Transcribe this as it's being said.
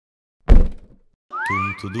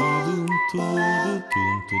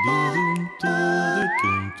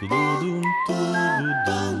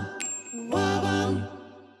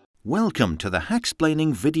Welcome to the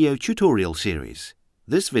Hacksplaining video tutorial series.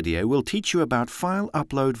 This video will teach you about file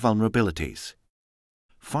upload vulnerabilities.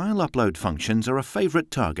 File upload functions are a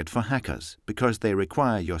favorite target for hackers because they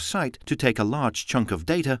require your site to take a large chunk of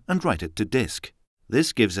data and write it to disk.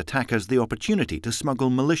 This gives attackers the opportunity to smuggle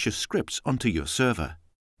malicious scripts onto your server.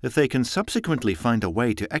 If they can subsequently find a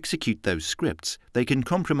way to execute those scripts, they can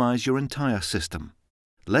compromise your entire system.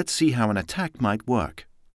 Let's see how an attack might work.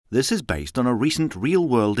 This is based on a recent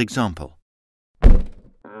real-world example.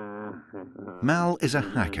 Mal is a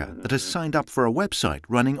hacker that has signed up for a website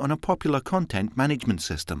running on a popular content management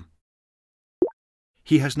system.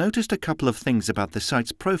 He has noticed a couple of things about the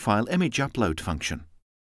site's profile image upload function.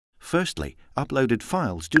 Firstly, uploaded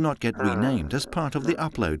files do not get renamed as part of the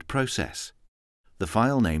upload process. The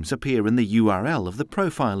file names appear in the URL of the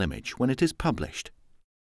profile image when it is published.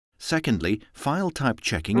 Secondly, file type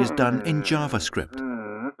checking is done in JavaScript.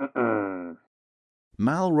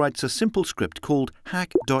 Mal writes a simple script called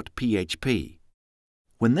hack.php.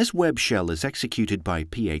 When this web shell is executed by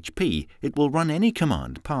PHP, it will run any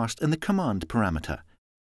command passed in the command parameter.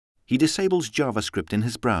 He disables JavaScript in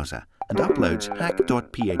his browser and uploads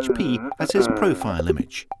hack.php as his profile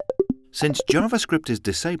image. Since JavaScript is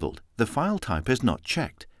disabled, the file type is not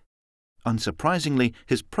checked. Unsurprisingly,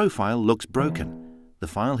 his profile looks broken. The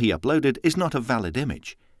file he uploaded is not a valid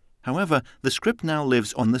image. However, the script now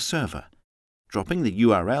lives on the server. Dropping the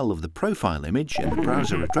URL of the profile image in the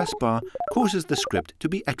browser address bar causes the script to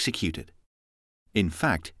be executed. In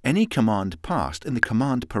fact, any command passed in the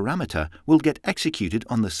command parameter will get executed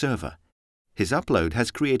on the server. His upload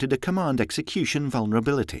has created a command execution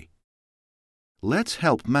vulnerability. Let's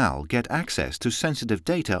help Mal get access to sensitive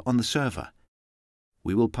data on the server.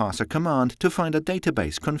 We will pass a command to find a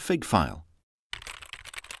database config file.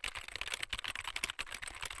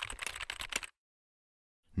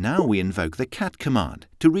 Now we invoke the cat command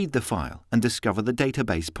to read the file and discover the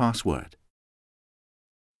database password.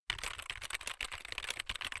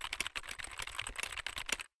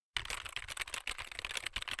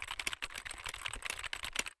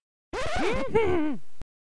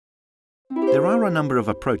 There are a number of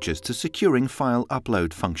approaches to securing file upload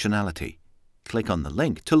functionality. Click on the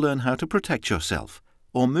link to learn how to protect yourself,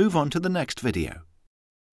 or move on to the next video.